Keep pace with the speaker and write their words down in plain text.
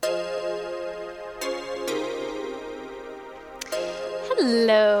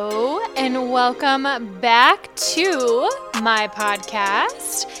Hello, and welcome back to my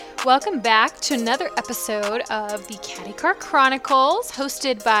podcast. Welcome back to another episode of the Caddy Car Chronicles,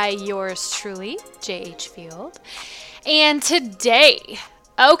 hosted by yours truly, J.H. Field. And today,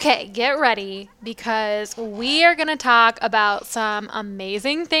 get ready, because we are going to talk about some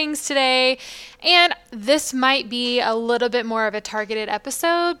amazing things today. And this might be a little bit more of a targeted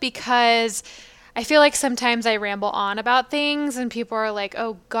episode because I feel like sometimes I ramble on about things and people are like,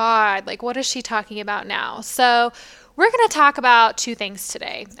 oh God, like what is she talking about now? So we're going to talk about two things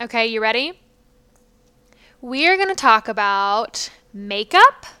today. Okay, you ready? We are going to talk about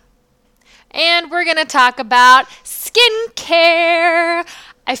makeup and we're going to talk about skincare.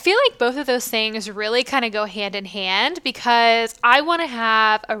 I feel like both of those things really kind of go hand in hand because I want to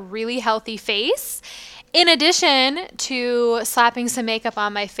have a really healthy face in addition to slapping some makeup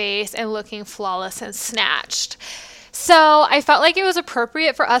on my face and looking flawless and snatched. So I felt like it was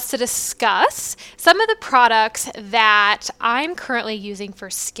appropriate for us to discuss some of the products that I'm currently using for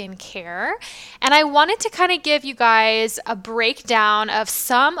skincare. And I wanted to kind of give you guys a breakdown of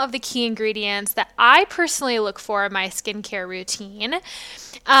some of the key ingredients that I personally look for in my skincare routine.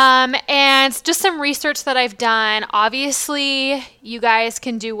 And just some research that I've done. Obviously, you guys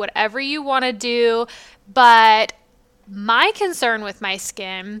can do whatever you want to do, but my concern with my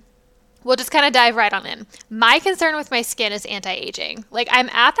skin, we'll just kind of dive right on in. My concern with my skin is anti-aging. Like I'm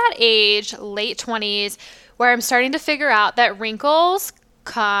at that age, late 20s, where I'm starting to figure out that wrinkles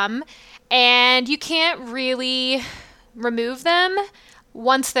come and you can't really remove them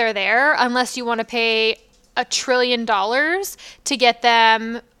once they're there unless you want to pay $1 trillion to get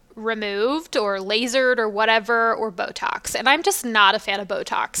them removed or lasered or whatever, or Botox. And I'm just not a fan of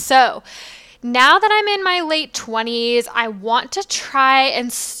Botox. So now that I'm in my late 20s, I want to try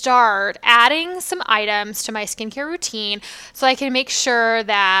and start adding some items to my skincare routine so I can make sure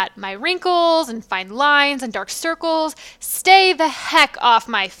that my wrinkles and fine lines and dark circles stay the heck off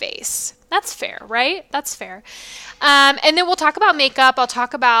my face. That's fair, right? That's fair. And then we'll talk about makeup. I'll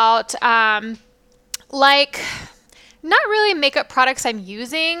talk about not really makeup products I'm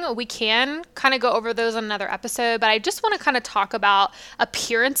using. We can kind of go over those on another episode, but I just want to kind of talk about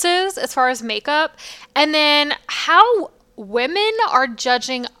appearances as far as makeup, and then how women are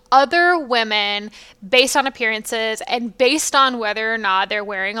judging other women based on appearances and based on whether or not they're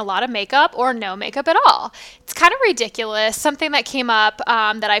wearing a lot of makeup or no makeup at all. It's kind of ridiculous. Something that came up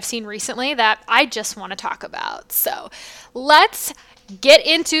that I've seen recently that I just want to talk about. So let's get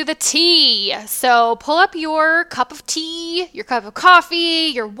into the tea. So pull up your cup of tea, your cup of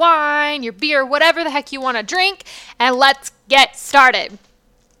coffee, your wine, your beer, whatever the heck you want to drink, and let's get started.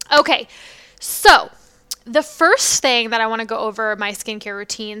 Okay, so the first thing that I want to go over my skincare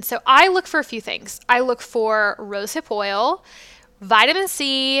routine. So I look for a few things. I look for rosehip oil, vitamin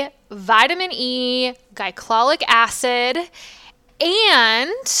C, vitamin E, glycolic acid,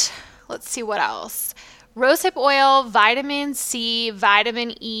 and let's see what else. Rosehip oil, vitamin C,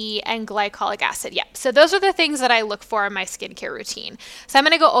 vitamin E, and glycolic acid. Yep. So those are the things that I look for in my skincare routine. So I'm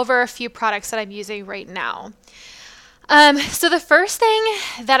going to go over a few products that I'm using right now. So the first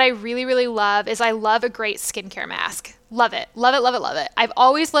thing that I really, really love is I love a great skincare mask. Love it. Love it, love it, love it. I've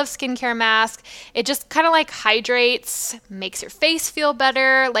always loved skincare masks. It just kind of like hydrates, makes your face feel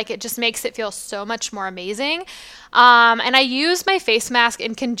better. Like it just makes it feel so much more amazing. And I use my face mask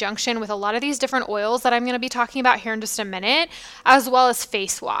in conjunction with a lot of these different oils that I'm going to be talking about here in just a minute, as well as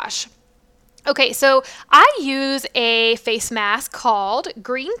face wash. Okay, so I use a face mask called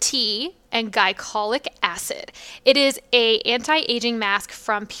Green Tea and Glycolic Acid. It is a anti-aging mask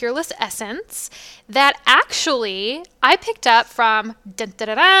from Peerless Essence that actually I picked up from,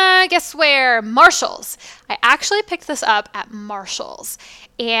 guess where? Marshall's. I actually picked this up at Marshall's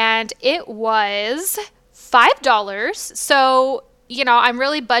and it was $5. So I'm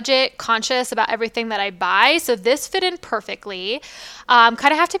really budget conscious about everything that I buy. So this fit in perfectly. Kind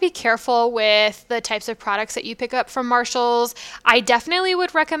of have to be careful with the types of products that you pick up from Marshall's. I definitely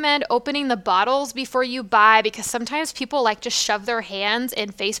would recommend opening the bottles before you buy because sometimes people like to shove their hands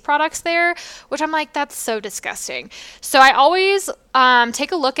in face products there, which I'm like, that's so disgusting. So I always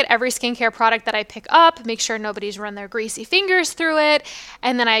take a look at every skincare product that I pick up, make sure nobody's run their greasy fingers through it,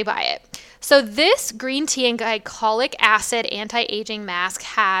 and then I buy it. So this green tea and glycolic acid anti-aging mask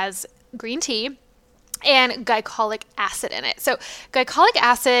has green tea and glycolic acid in it. So glycolic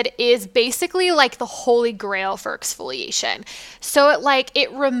acid is basically like the holy grail for exfoliation. So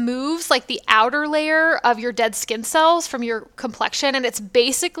it removes like the outer layer of your dead skin cells from your complexion, and it's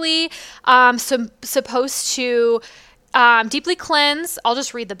basically supposed to Deeply Cleanse, I'll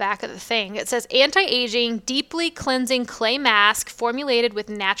just read the back of the thing. It says anti-aging, deeply cleansing clay mask formulated with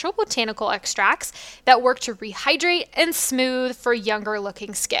natural botanical extracts that work to rehydrate and smooth for younger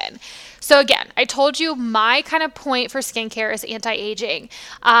looking skin. So again, I told you my kind of point for skincare is anti-aging.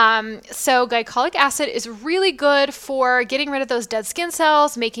 So glycolic acid is really good for getting rid of those dead skin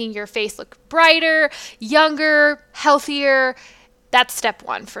cells, making your face look brighter, younger, healthier. That's step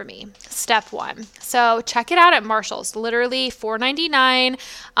one for me. Step one. So check it out at Marshall's. Literally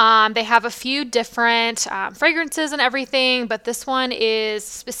 $4.99. They have a few different fragrances and everything, but this one is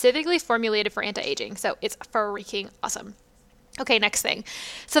specifically formulated for anti-aging. So it's freaking awesome. Okay, next thing.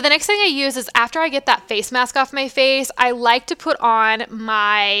 So the next thing I use is after I get that face mask off my face, I like to put on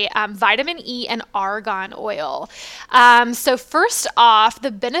my vitamin E and argan oil. So first off,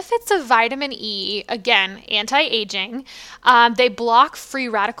 the benefits of vitamin E, again, anti-aging, they block free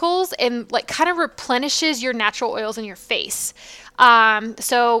radicals and like kind of replenishes your natural oils in your face.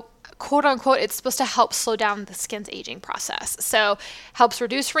 So quote unquote, it's supposed to help slow down the skin's aging process. So helps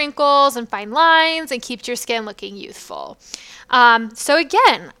reduce wrinkles and fine lines and keeps your skin looking youthful. So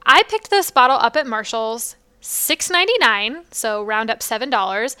again, I picked this bottle up at Marshall's, $6.99, so round up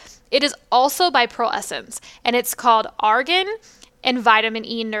 $7. It is also by Pearl Essence, and it's called Argan and Vitamin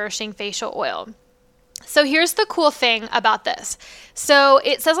E Nourishing Facial Oil. So here's the cool thing about this. So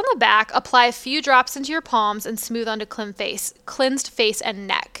it says on the back, apply a few drops into your palms and smooth onto cleansed face and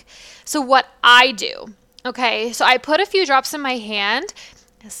neck. So what I do, okay, so I put a few drops in my hand.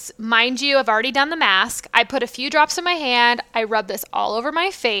 Mind you, I've already done the mask. I put a few drops in my hand. I rub this all over my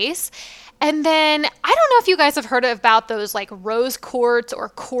face. And then I don't know if you guys have heard about those like rose quartz or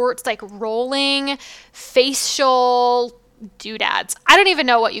quartz like rolling facial doodads. I don't even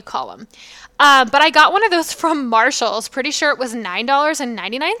know what you call them. But I got one of those from Marshall's. Pretty sure it was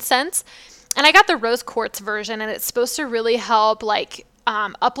 $9.99. And I got the rose quartz version, and it's supposed to really help like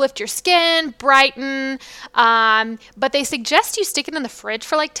uplift your skin, brighten. But they suggest you stick it in the fridge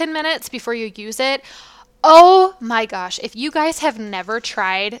for like 10 minutes before you use it. Oh my gosh. If you guys have never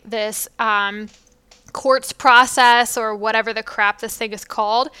tried this quartz process or whatever the crap this thing is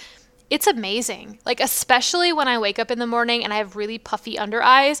called, it's amazing. Like, especially when I wake up in the morning and I have really puffy under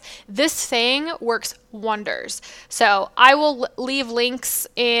eyes, this thing works wonders. So I will leave links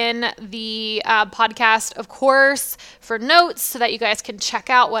in the podcast, of course, for notes so that you guys can check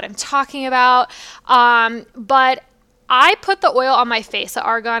out what I'm talking about. But I put the oil on my face, the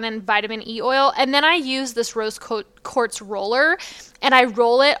argan and vitamin E oil, and then I use this rose quartz roller and I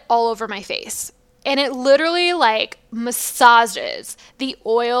roll it all over my face. And it literally like massages the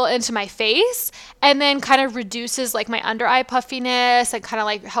oil into my face and then kind of reduces like my under eye puffiness and kind of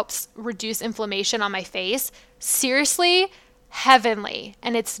like helps reduce inflammation on my face. Seriously, heavenly.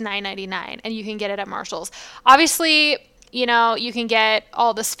 And it's $9.99 and you can get it at Marshall's. Obviously, you know, you can get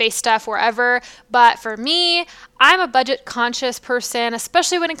all this face stuff wherever, but for me, I'm a budget conscious person,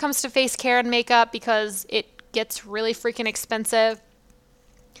 especially when it comes to face care and makeup because it gets really freaking expensive.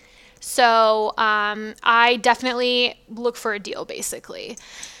 So I definitely look for a deal, basically.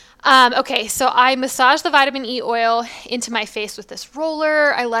 Okay, so I massage the vitamin E oil into my face with this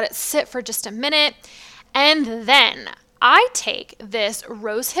roller. I let it sit for just a minute. And then I take this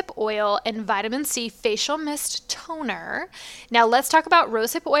rosehip oil and vitamin C facial mist toner. Now let's talk about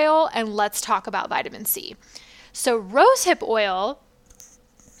rosehip oil and let's talk about vitamin C. So rosehip oil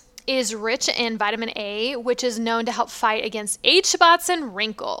is rich in vitamin A, which is known to help fight against age spots and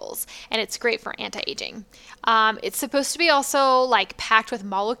wrinkles, and it's great for anti-aging. It's supposed to be also like packed with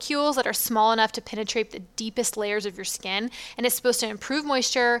molecules that are small enough to penetrate the deepest layers of your skin, and it's supposed to improve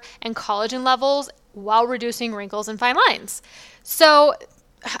moisture and collagen levels while reducing wrinkles and fine lines. So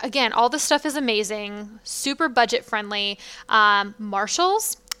again, all this stuff is amazing, super budget friendly.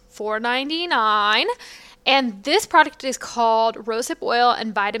 Marshall's, $4.99. And this product is called Rosehip Oil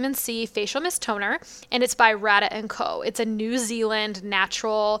and Vitamin C Facial Mist Toner, and it's by Rata & Co. It's a New Zealand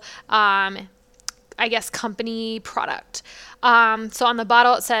natural, company product. So on the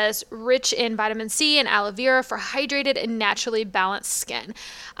bottle it says, rich in vitamin C and aloe vera for hydrated and naturally balanced skin.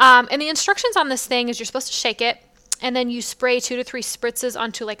 And the instructions on this thing is you're supposed to shake it, and then you spray 2 to 3 spritzes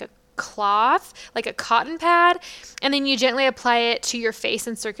onto like a cloth, like a cotton pad, and then you gently apply it to your face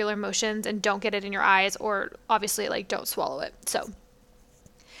in circular motions and don't get it in your eyes, or obviously like don't swallow it.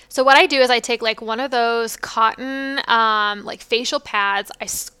 So what I do is I take like one of those cotton like facial pads, I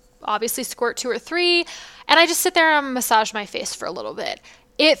obviously squirt 2 or 3, and I just sit there and massage my face for a little bit.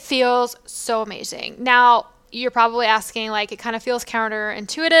 It feels so amazing. Now, you're probably asking, like, it kind of feels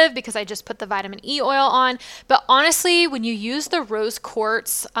counterintuitive because I just put the vitamin E oil on. But honestly, when you use the rose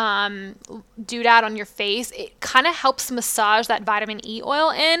quartz doodad on your face, it kind of helps massage that vitamin E oil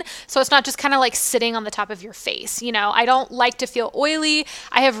in. So it's not just kind of like sitting on the top of your face. You know, I don't like to feel oily.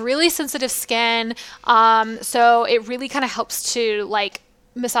 I have really sensitive skin. So it really kind of helps to like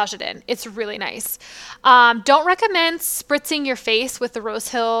massage it in. It's really nice. Don't recommend spritzing your face with the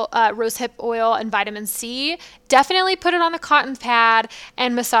rosehip oil and vitamin C. Definitely put it on the cotton pad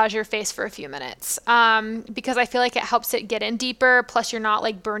and massage your face for a few minutes because I feel like it helps it get in deeper. Plus, you're not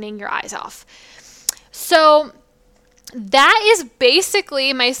like burning your eyes off. So that is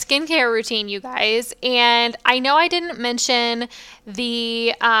basically my skincare routine, you guys. And I know I didn't mention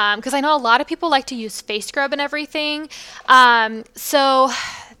the, because I know a lot of people like to use face scrub and everything. So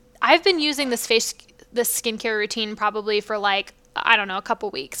I've been using this skincare routine probably for like, I don't know, a couple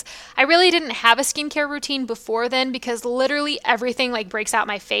weeks. I really didn't have a skincare routine before then because literally everything like breaks out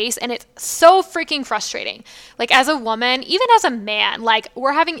my face and it's so freaking frustrating. Like as a woman, even as a man, like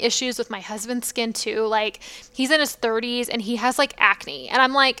we're having issues with my husband's skin too. Like he's in his 30s and he has like acne. And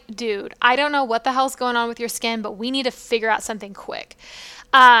I'm like, dude, I don't know what the hell's going on with your skin, but we need to figure out something quick.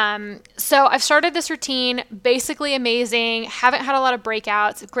 So I've started this routine, basically amazing. Haven't had a lot of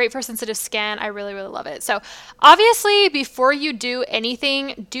breakouts. Great for sensitive skin. I really, really love it. So obviously before you do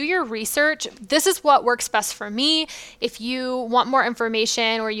anything, do your research. This is what works best for me. If you want more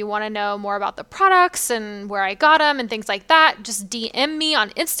information or you want to know more about the products and where I got them and things like that, just DM me on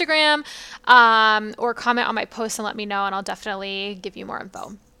Instagram, or comment on my post and let me know and I'll definitely give you more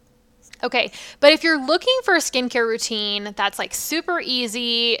info. Okay, but if you're looking for a skincare routine that's like super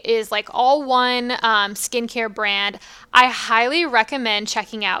easy, is like all one skincare brand, I highly recommend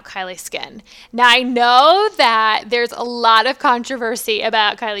checking out Kylie Skin. Now, I know that there's a lot of controversy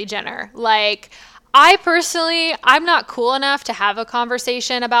about Kylie Jenner. Like, I personally, I'm not cool enough to have a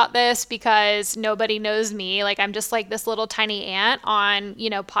conversation about this because nobody knows me. Like, I'm just like this little tiny ant on,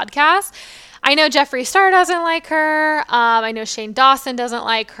 podcasts. I know Jeffree Star doesn't like her. I know Shane Dawson doesn't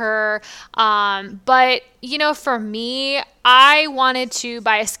like her. But, for me, I wanted to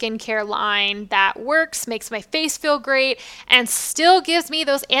buy a skincare line that works, makes my face feel great, and still gives me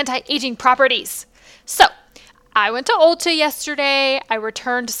those anti-aging properties. So I went to Ulta yesterday. I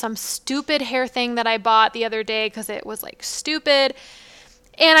returned some stupid hair thing that I bought the other day because it was like stupid.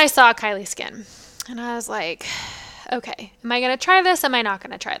 And I saw Kylie Skin. And I was like, okay, am I going to try this? Am I not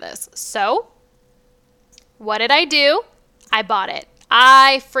going to try this? So what did I do? I bought it.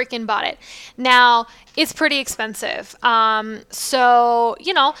 I freaking bought it. Now, it's pretty expensive. So,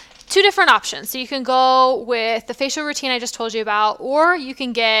 two different options. So you can go with the facial routine I just told you about, or you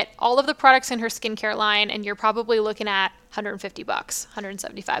can get all of the products in her skincare line, and you're probably looking at $150,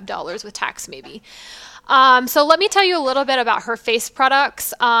 $175 with tax maybe. So let me tell you a little bit about her face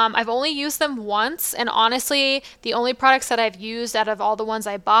products. I've only used them once, and honestly, the only products that I've used out of all the ones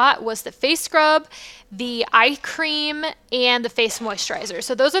I bought was the face scrub, the eye cream, and the face moisturizer.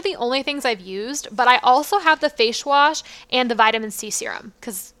 So those are the only things I've used, but I also have the face wash and the vitamin C serum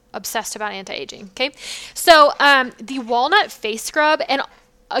because obsessed about anti-aging. Okay. So, the walnut face scrub, and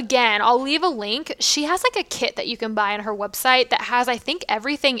again, I'll leave a link. She has like a kit that you can buy on her website that has, I think,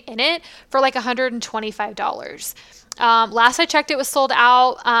 everything in it for like $125. Last I checked, it was sold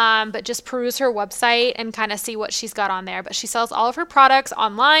out, but just peruse her website and kind of see what she's got on there. But she sells all of her products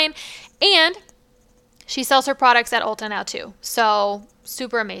online, and she sells her products at Ulta now too. So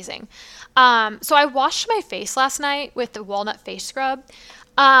super amazing. So I washed my face last night with the walnut face scrub.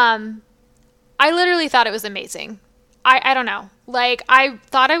 I literally thought it was amazing. I don't know. Like, I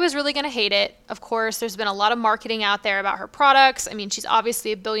thought I was really going to hate it. Of course, there's been a lot of marketing out there about her products. I mean, she's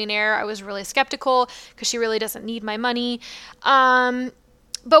obviously a billionaire. I was really skeptical because she really doesn't need my money. But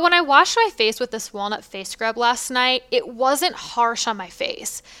when I washed my face with this walnut face scrub last night, it wasn't harsh on my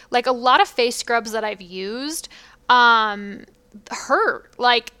face. Like, a lot of face scrubs that I've used hurt.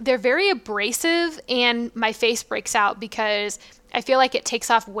 Like, they're very abrasive, and my face breaks out because I feel like it takes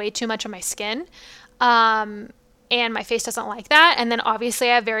off way too much of my skin. And my face doesn't like that. And then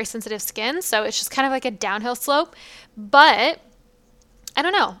obviously I have very sensitive skin, so it's just kind of like a downhill slope. But I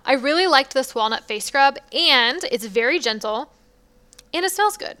don't know. I really liked this walnut face scrub, and it's very gentle, and it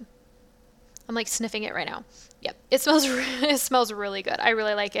smells good. I'm like sniffing it right now. Yep, it smells really good. I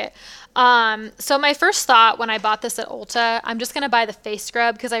really like it. So my first thought when I bought this at Ulta, I'm just gonna buy the face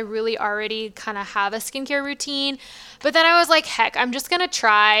scrub because I really already kind of have a skincare routine. But then I was like, heck, I'm just gonna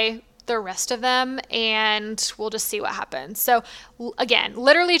try the rest of them and we'll just see what happens. So again,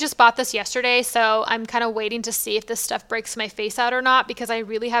 literally just bought this yesterday. So I'm kind of waiting to see if this stuff breaks my face out or not, because I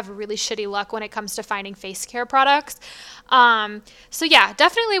really have really shitty luck when it comes to finding face care products. So yeah,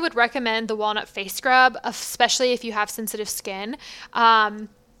 definitely would recommend the walnut face scrub, especially if you have sensitive skin.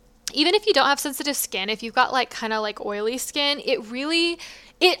 Even if you don't have sensitive skin, if you've got like kind of like oily skin,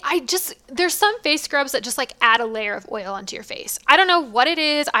 there's some face scrubs that just like add a layer of oil onto your face. I don't know what it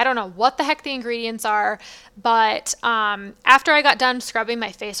is. I don't know what the heck the ingredients are, but after I got done scrubbing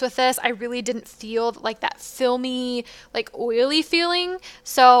my face with this, I really didn't feel like that filmy, like oily feeling.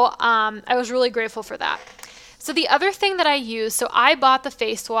 So I was really grateful for that. So the other thing that I use, so I bought the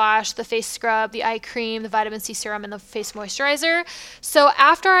face wash, the face scrub, the eye cream, the vitamin C serum, and the face moisturizer. So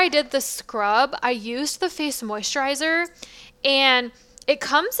after I did the scrub, I used the face moisturizer, and it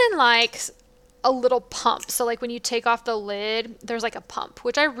comes in like a little pump. So like when you take off the lid, there's like a pump,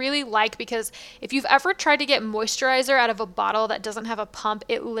 which I really like, because if you've ever tried to get moisturizer out of a bottle that doesn't have a pump,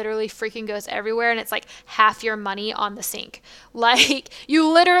 it literally freaking goes everywhere, and it's like half your money on the sink. Like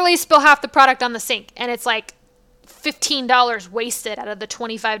you literally spill half the product on the sink, and it's like $15 wasted out of the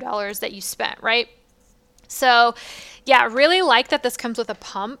 $25 that you spent, right? So yeah, really like that this comes with a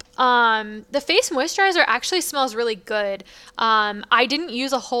pump. The face moisturizer actually smells really good. I didn't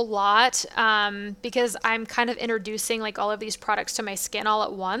use a whole lot because I'm kind of introducing like all of these products to my skin all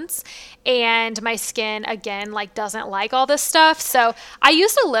at once, and my skin again like doesn't like all this stuff. So I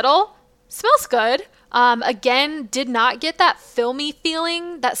used a little. Smells good. Again, did not get that filmy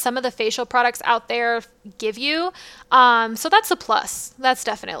feeling that some of the facial products out there give you. So that's a plus. That's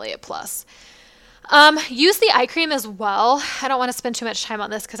definitely a plus. Use the eye cream as well. I don't want to spend too much time on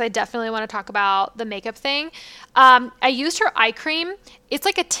this because I definitely want to talk about the makeup thing. I used her eye cream. It's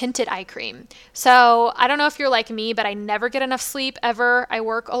like a tinted eye cream. So I don't know if you're like me, but I never get enough sleep ever. I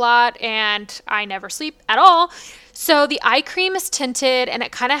work a lot and I never sleep at all. So the eye cream is tinted and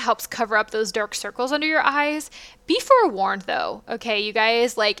it kind of helps cover up those dark circles under your eyes. Be forewarned though, okay, you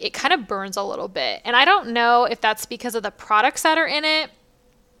guys, like it kind of burns a little bit. And I don't know if that's because of the products that are in it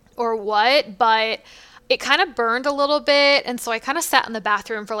or what, but it kind of burned a little bit. And so I kind of sat in the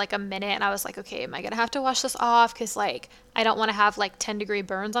bathroom for like a minute and I was like, okay, am I going to have to wash this off? Because like, I don't want to have like 10-degree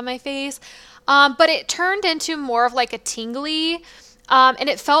burns on my face. But it turned into more of like a tingly, and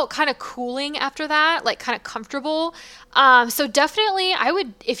it felt kind of cooling after that, like kind of comfortable. So definitely I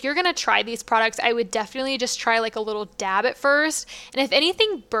would, if you're going to try these products, I would definitely just try like a little dab at first. And if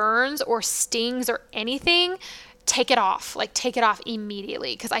anything burns or stings or anything, take it off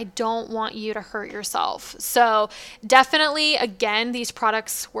immediately, because I don't want you to hurt yourself. So definitely, again, these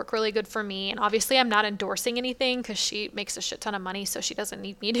products work really good for me. And obviously I'm not endorsing anything because she makes a shit ton of money, so she doesn't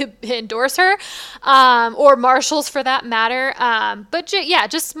need me to endorse her, or Marshalls for that matter. But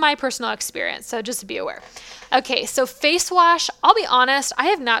just my personal experience. So just be aware. Okay, so face wash, I'll be honest, I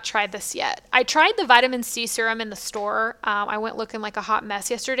have not tried this yet. I tried the vitamin C serum in the store. I went looking like a hot mess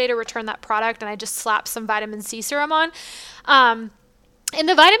yesterday to return that product, and I just slapped some vitamin C serum on. And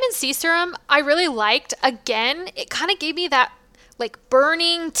the vitamin C serum, I really liked. Again, it kind of gave me that like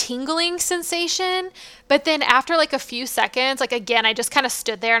burning, tingling sensation. But then after like a few seconds, like again, I just kind of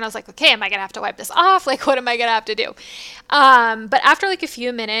stood there and I was like, okay, am I going to have to wipe this off? Like, what am I going to have to do? But after like a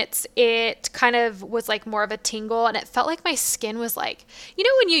few minutes, it kind of was like more of a tingle, and it felt like my skin was like, you know,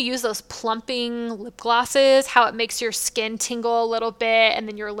 when you use those plumping lip glosses, how it makes your skin tingle a little bit and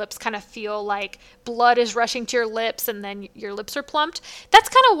then your lips kind of feel like blood is rushing to your lips and then your lips are plumped. That's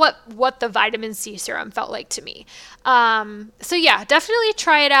kind of what the vitamin C serum felt like to me. So yeah, definitely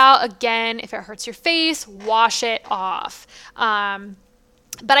try it out. Again, if it hurts your face, wash it off.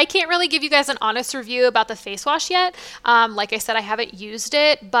 But I can't really give you guys an honest review about the face wash yet. Like I said, I haven't used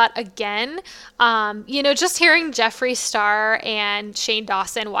it, but again, just hearing Jeffree Star and Shane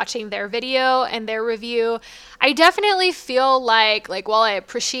Dawson watching their video and their review, I definitely feel like while I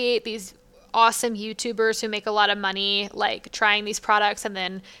appreciate these awesome YouTubers who make a lot of money, like trying these products and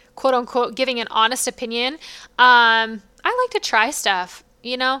then quote unquote giving an honest opinion, I like to try stuff.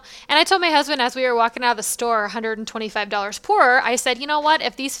 And I told my husband as we were walking out of the store, $125 poorer, I said, you know what,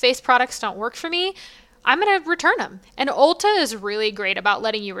 if these face products don't work for me, I'm going to return them. And Ulta is really great about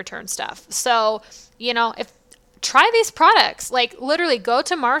letting you return stuff. So, try these products, like literally go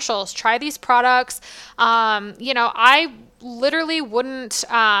to Marshalls, try these products. I literally wouldn't,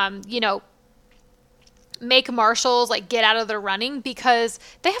 make Marshalls like get out of the running because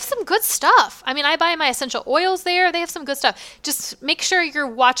they have some good stuff. I mean, I buy my essential oils there. They have some good stuff. Just make sure you're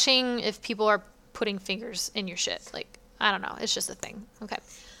watching if people are putting fingers in your shit. Like, I don't know. It's just a thing. Okay.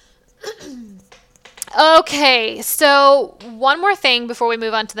 Okay, so one more thing before we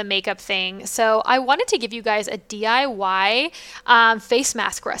move on to the makeup thing. So I wanted to give you guys a DIY face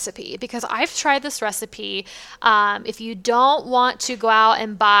mask recipe because I've tried this recipe. If you don't want to go out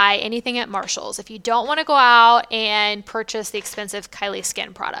and buy anything at Marshall's, if you don't want to go out and purchase the expensive Kylie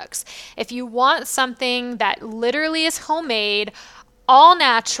Skin products, if you want something that literally is homemade, all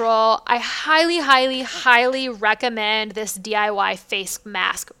natural, I highly, highly, highly recommend this DIY face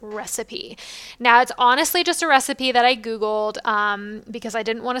mask recipe. Now, it's honestly just a recipe that I Googled because I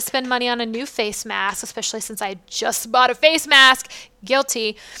didn't want to spend money on a new face mask, especially since I just bought a face mask.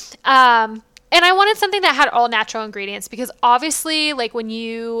 Guilty. And I wanted something that had all natural ingredients because obviously, like when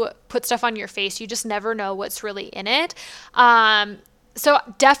you put stuff on your face, you just never know what's really in it. So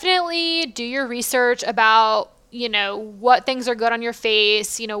definitely do your research about what things are good on your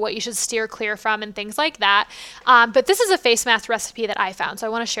face, what you should steer clear from and things like that. But this is a face mask recipe that I found, so I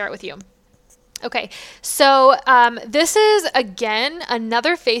want to share it with you. Okay, so this is, again,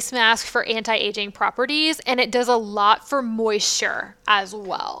 another face mask for anti-aging properties, and it does a lot for moisture as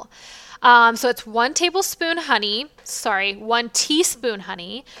well. So it's 1 teaspoon honey, 1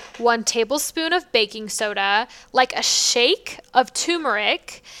 tablespoon of baking soda, like a shake of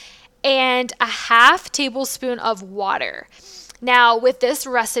turmeric, and a half tablespoon of water. Now, with this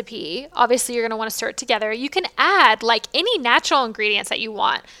recipe, obviously you're going to want to stir it together. You can add like any natural ingredients that you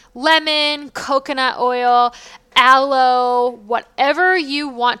want. Lemon, coconut oil, aloe, whatever you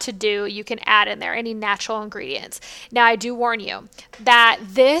want to do, you can add in there, any natural ingredients. Now, I do warn you that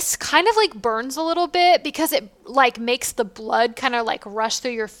this kind of like burns a little bit because it like makes the blood kind of like rush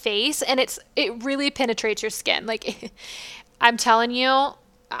through your face, and it really penetrates your skin. Like I'm telling you,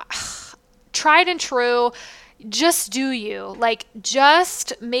 tried and true. Just do you. Like,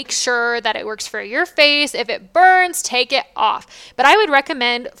 just make sure that it works for your face. If it burns, take it off. But I would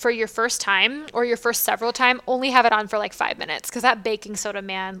recommend for your first time or your first several time, only have it on for like 5 minutes because that baking soda,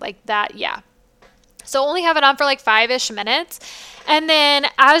 man, like that, yeah. So only have it on for like 5-ish minutes. And then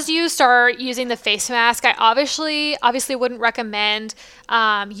as you start using the face mask, I obviously wouldn't recommend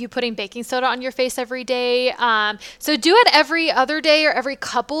you putting baking soda on your face every day. So do it every other day or every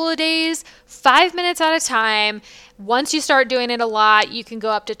couple of days, 5 minutes at a time. Once you start doing it a lot, you can go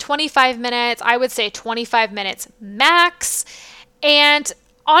up to 25 minutes. I would say 25 minutes max. And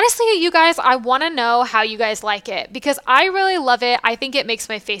honestly, you guys, I want to know how you guys like it because I really love it. I think it makes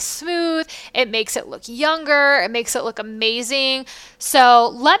my face smooth. It makes it look younger. It makes it look amazing. So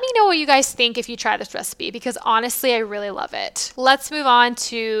let me know what you guys think if you try this recipe because honestly, I really love it. Let's move on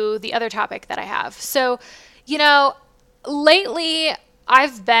to the other topic that I have. So, lately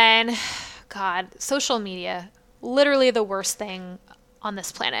I've been, social media, literally the worst thing on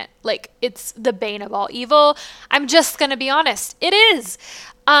this planet. Like, it's the bane of all evil. I'm just going to be honest. It is.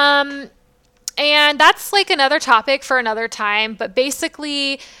 And that's like another topic for another time, but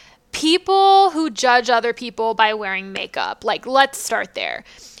basically people who judge other people by wearing makeup, like let's start there.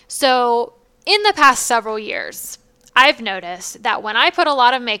 So in the past several years, I've noticed that when I put a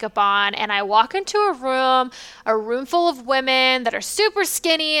lot of makeup on and I walk into a room full of women that are super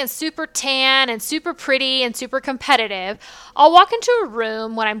skinny and super tan and super pretty and super competitive, I'll walk into a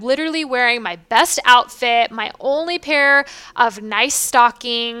room when I'm literally wearing my best outfit, my only pair of nice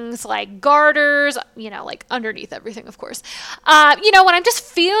stockings, like garters, like underneath everything, of course. When I'm just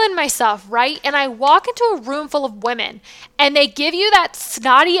feeling myself, right? And I walk into a room full of women and they give you that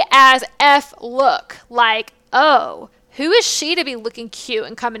snotty as F look, like, oh, who is she to be looking cute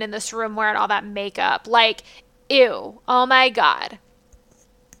and coming in this room wearing all that makeup? Like, ew, oh my God.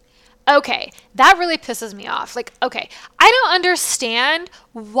 Okay, that really pisses me off. Like, okay, I don't understand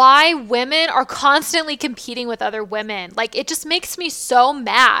why women are constantly competing with other women. Like, it just makes me so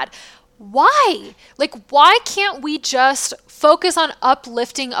mad. Why? Like, why can't we just focus on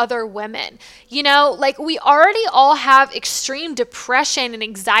uplifting other women? Like we already all have extreme depression and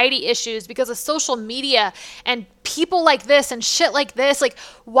anxiety issues because of social media and people like this and shit like this. Like,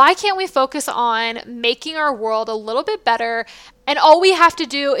 why can't we focus on making our world a little bit better? And all we have to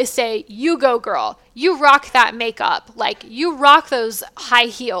do is say, you go girl, you rock that makeup. Like, you rock those high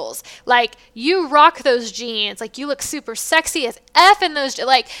heels. Like, you rock those jeans. Like, you look super sexy as F in those,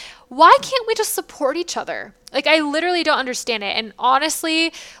 like, why can't we just support each other? Like, I literally don't understand it. And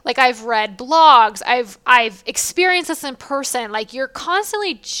honestly, like, I've read blogs, I've experienced this in person. Like, you're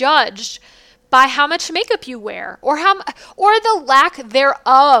constantly judged by how much makeup you wear or the lack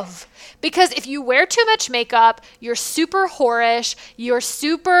thereof. Because if you wear too much makeup, you're super whorish, you're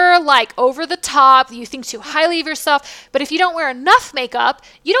super like over the top, you think too highly of yourself. But if you don't wear enough makeup,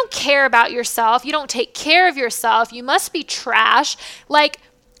 you don't care about yourself, you don't take care of yourself, you must be trash. Like,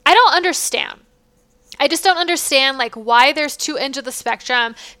 I don't understand. I just don't understand like why there's two ends of the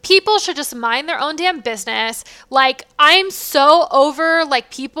spectrum. People should just mind their own damn business. Like I'm so over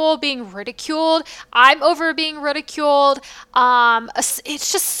like people being ridiculed. I'm over being ridiculed.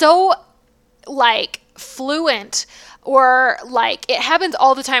 It's just so like fluent, or like it happens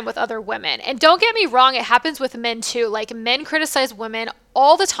all the time with other women. And don't get me wrong, it happens with men too. Like men criticize women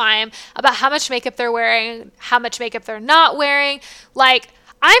all the time about how much makeup they're wearing, how much makeup they're not wearing. Like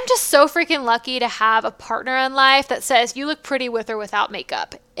I'm just so freaking lucky to have a partner in life that says you look pretty with or without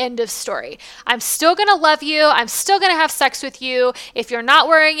makeup. End of story. I'm still going to love you. I'm still going to have sex with you. If you're not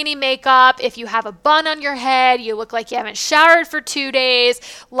wearing any makeup, if you have a bun on your head, you look like you haven't showered for 2 days,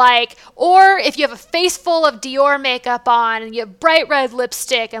 like, or if you have a face full of Dior makeup on and you have bright red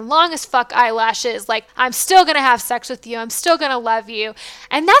lipstick and long as fuck eyelashes, like, I'm still going to have sex with you. I'm still going to love you.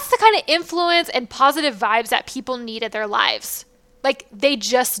 And that's the kind of influence and positive vibes that people need in their lives. Like they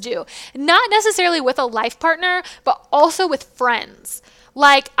just do. Not necessarily with a life partner, but also with friends.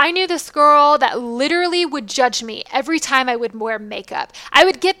 Like I knew this girl that literally would judge me every time I would wear makeup. I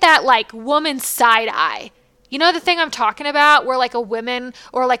would get that like woman side eye. You know the thing I'm talking about where like a woman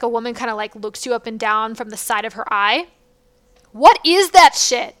kind of like looks you up and down from the side of her eye? What is that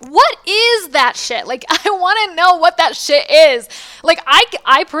shit? What is that shit? Like, I want to know what that shit is. Like,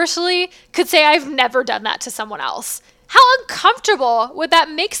 I personally could say I've never done that to someone else. How uncomfortable would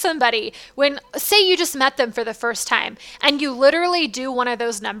that make somebody when, say you just met them for the first time and you literally do one of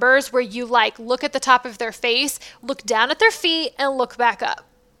those numbers where you like look at the top of their face, look down at their feet, and look back up?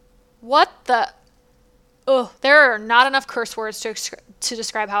 What the? Oh, there are not enough curse words to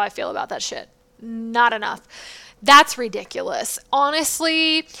describe how I feel about that shit. Not enough. That's ridiculous.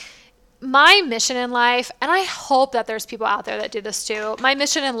 Honestly, my mission in life, and I hope that there's people out there that do this too, my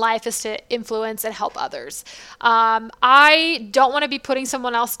mission in life is to influence and help others. I don't want to be putting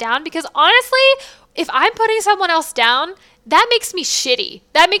someone else down because honestly, if I'm putting someone else down, that makes me shitty.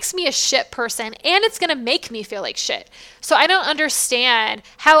 That makes me a shit person, and it's going to make me feel like shit. So I don't understand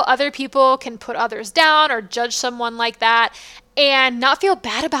how other people can put others down or judge someone like that and not feel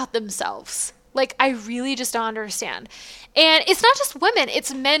bad about themselves. Like, I really just don't understand. And it's not just women,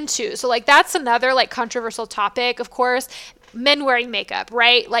 it's men too. So like that's another like controversial topic, of course, men wearing makeup,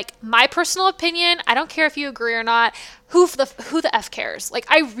 right? Like my personal opinion, I don't care if you agree or not, who the F cares? Like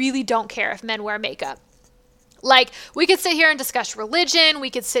I really don't care if men wear makeup. Like we could sit here and discuss religion, we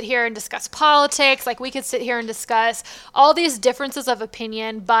could sit here and discuss politics, like we could sit here and discuss all these differences of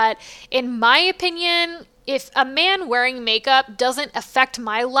opinion, but in my opinion, if a man wearing makeup doesn't affect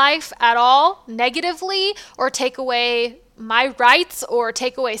my life at all negatively or take away my rights or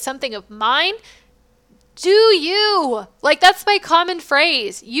take away something of mine, do you. Like that's my common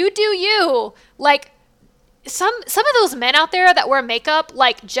phrase. You do you. Like some of those men out there that wear makeup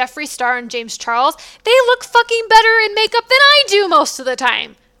like Jeffree Star and James Charles, they look fucking better in makeup than I do most of the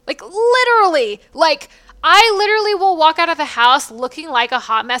time. Like literally. Like I literally will walk out of the house looking like a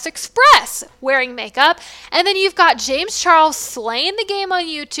hot mess express wearing makeup. And then you've got James Charles slaying the game on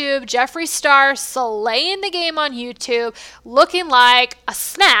YouTube, Jeffree Star slaying the game on YouTube, looking like a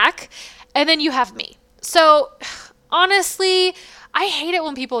snack. And then you have me. So honestly, I hate it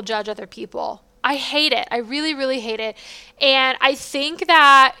when people judge other people. I hate it. I really, really hate it. And I think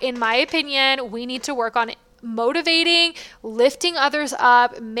that, in my opinion, we need to work on motivating, lifting others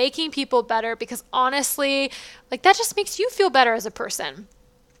up, making people better, because honestly, like that just makes you feel better as a person.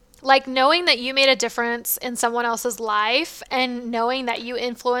 Like knowing that you made a difference in someone else's life and knowing that you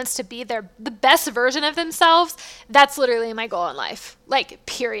influenced to be the best version of themselves, that's literally my goal in life. Like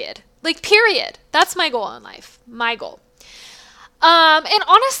period. Like period. That's my goal in life. My goal. And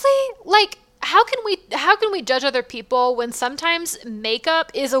honestly, like how can we judge other people when sometimes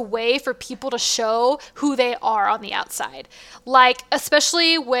makeup is a way for people to show who they are on the outside? Like,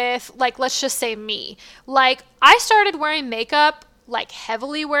 especially with, like, let's just say me. Like, I started wearing makeup, like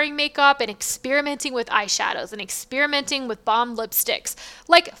heavily wearing makeup and experimenting with eyeshadows and experimenting with bomb lipsticks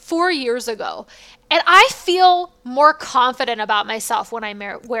like 4 years ago. And I feel more confident about myself when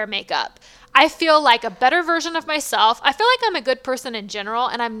I wear makeup. I feel like a better version of myself. I feel like I'm a good person in general,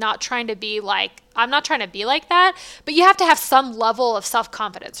 and I'm not trying to be like that, but you have to have some level of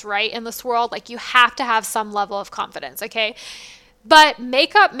self-confidence, right? In this world, like you have to have some level of confidence, okay? But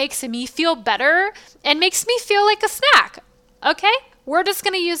makeup makes me feel better and makes me feel like a snack, okay? We're just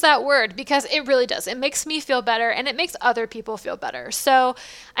going to use that word because it really does. It makes me feel better and it makes other people feel better. So,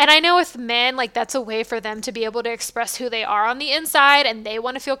 and I know with men, like that's a way for them to be able to express who they are on the inside and they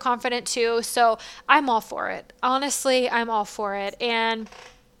want to feel confident too. So I'm all for it. Honestly, I'm all for it. And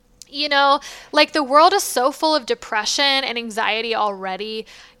You know, like the world is so full of depression and anxiety already.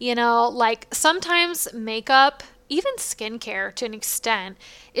 You know, like sometimes makeup, even skincare to an extent,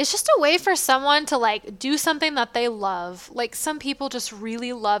 is just a way for someone to like do something that they love. Like some people just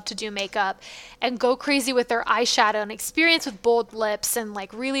really love to do makeup and go crazy with their eyeshadow and experience with bold lips and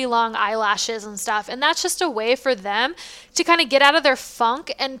like really long eyelashes and stuff. And that's just a way for them to kind of get out of their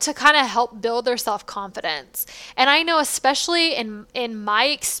funk and to kind of help build their self-confidence. And I know, especially in my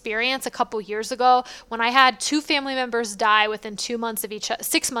experience a couple years ago, when I had 2 family members die within 6 months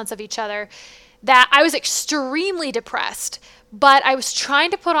of each other, that I was extremely depressed, but I was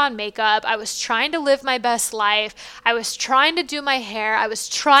trying to put on makeup. I was trying to live my best life. I was trying to do my hair. I was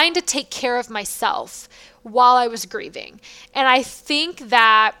trying to take care of myself while I was grieving. And I think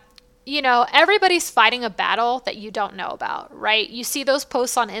that, you know, everybody's fighting a battle that you don't know about, right? You see those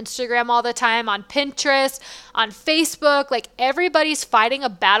posts on Instagram all the time, on Pinterest, on Facebook, like everybody's fighting a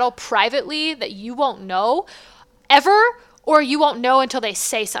battle privately that you won't know ever, or you won't know until they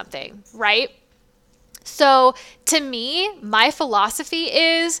say something, right? So to me, my philosophy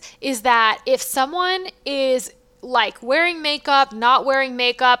is that if someone is like wearing makeup, not wearing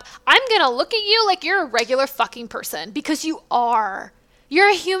makeup, I'm going to look at you like you're a regular fucking person, because you are. You're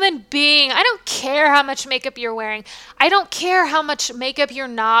a human being. I don't care how much makeup you're wearing. I don't care how much makeup you're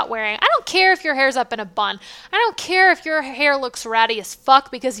not wearing. I don't care if your hair's up in a bun. I don't care if your hair looks ratty as fuck,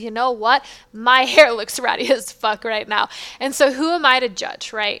 because you know what? My hair looks ratty as fuck right now. And so who am I to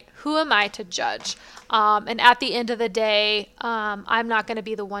judge, right? Who am I to judge? And at the end of the day, I'm not going to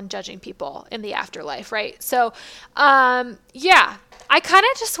be the one judging people in the afterlife, right? So, yeah, I kind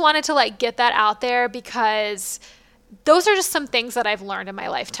of just wanted to like get that out there, because those are just some things that I've learned in my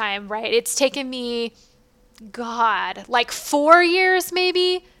lifetime, right? It's taken me, God, like 4 years,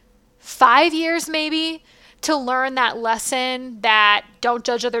 maybe 5 years, maybe, to learn that lesson that don't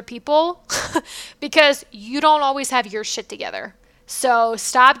judge other people because you don't always have your shit together. So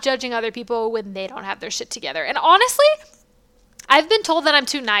stop judging other people when they don't have their shit together. And honestly, I've been told that I'm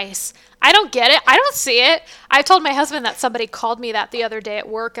too nice. I don't get it. I don't see it. I told my husband that somebody called me that the other day at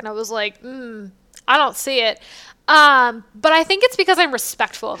work, and I was like, I don't see it. But I think it's because I'm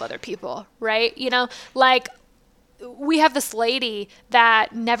respectful of other people, right? You know, like we have this lady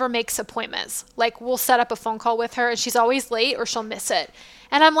that never makes appointments. Like we'll set up a phone call with her and she's always late or she'll miss it.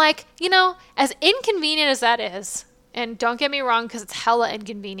 And I'm like, you know, as inconvenient as that is, and don't get me wrong, because it's hella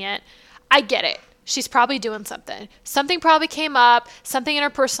inconvenient, I get it. She's probably doing something. Something probably came up, something in her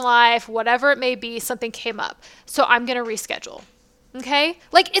personal life, whatever it may be, something came up. So I'm going to reschedule. Okay?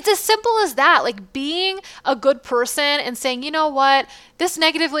 Like it's as simple as that. Like being a good person and saying, you know what, this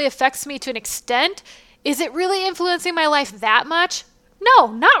negatively affects me to an extent. Is it really influencing my life that much? No,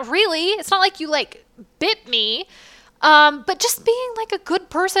 not really. It's not like you like bit me. But just being like a good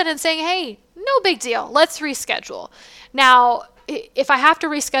person and saying, hey, no big deal. Let's reschedule. Now, if I have to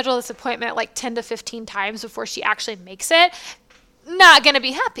reschedule this appointment like 10 to 15 times before she actually makes it, not going to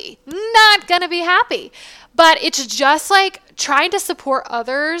be happy. Not going to be happy. But it's just like trying to support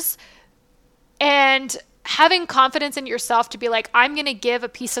others and having confidence in yourself to be like, I'm going to give a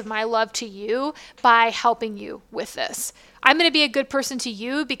piece of my love to you by helping you with this. I'm going to be a good person to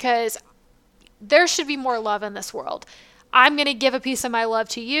you because there should be more love in this world. I'm going to give a piece of my love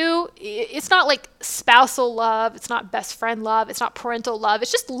to you. It's not like spousal love. It's not best friend love. It's not parental love.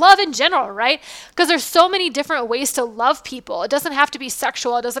 It's just love in general, right? Because there's so many different ways to love people. It doesn't have to be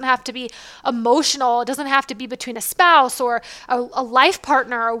sexual. It doesn't have to be emotional. It doesn't have to be between a spouse or a life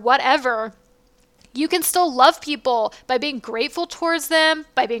partner or whatever. You can still love people by being grateful towards them,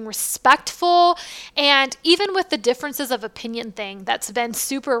 by being respectful, and even with the differences of opinion thing that's been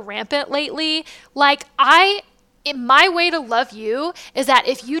super rampant lately, like my way to love you is that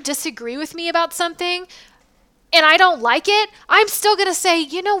if you disagree with me about something and I don't like it, I'm still going to say,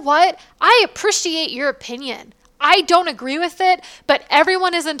 you know what? I appreciate your opinion. I don't agree with it, but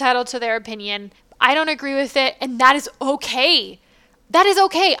everyone is entitled to their opinion. I don't agree with it, and that is okay. That is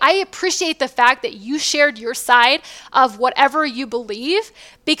okay. I appreciate the fact that you shared your side of whatever you believe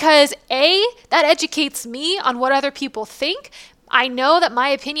because A, that educates me on what other people think. I know that my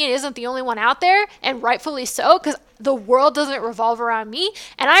opinion isn't the only one out there, and rightfully so, because the world doesn't revolve around me,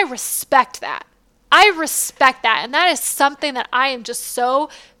 and I respect that. I respect that, and that is something that I am just so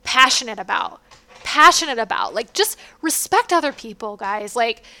passionate about. Like, just respect other people, guys.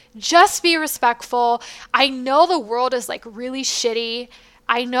 Like, just be respectful. I know the world is, like, really shitty.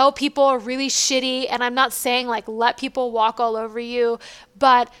 I know people are really shitty, and I'm not saying, like, let people walk all over you,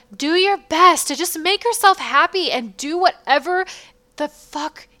 but do your best to just make yourself happy and do whatever the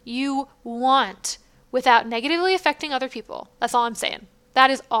fuck you want without negatively affecting other people. That's all I'm saying. That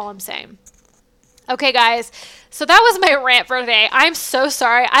is all I'm saying. Okay, guys, so that was my rant for today. I'm so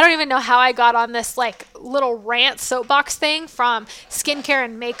sorry. I don't even know how I got on this like little rant soapbox thing from skincare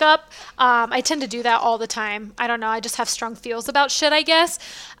and makeup. I tend to do that all the time. I don't know. I just have strong feels about shit, I guess.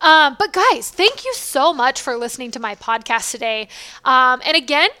 But guys, thank you so much for listening to my podcast today. And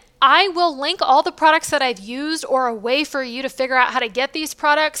again, I will link all the products that I've used or a way for you to figure out how to get these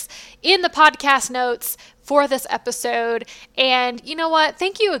products in the podcast notes for this episode. And you know what?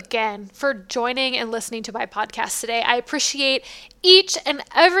 Thank you again for joining and listening to my podcast today. I appreciate each and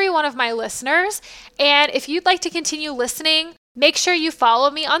every one of my listeners. And if you'd like to continue listening, make sure you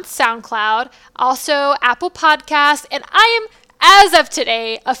follow me on SoundCloud, also Apple Podcasts, and I am, as of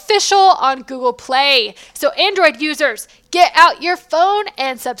today, official on Google Play. So Android users, get out your phone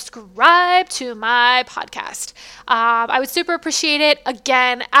and subscribe to my podcast. I would super appreciate it.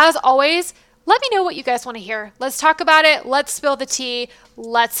 Again, as always, let me know what you guys want to hear. Let's talk about it. Let's spill the tea.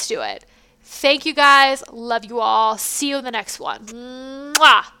 Let's do it. Thank you guys. Love you all. See you in the next one.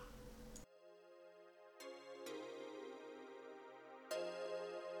 Mwah.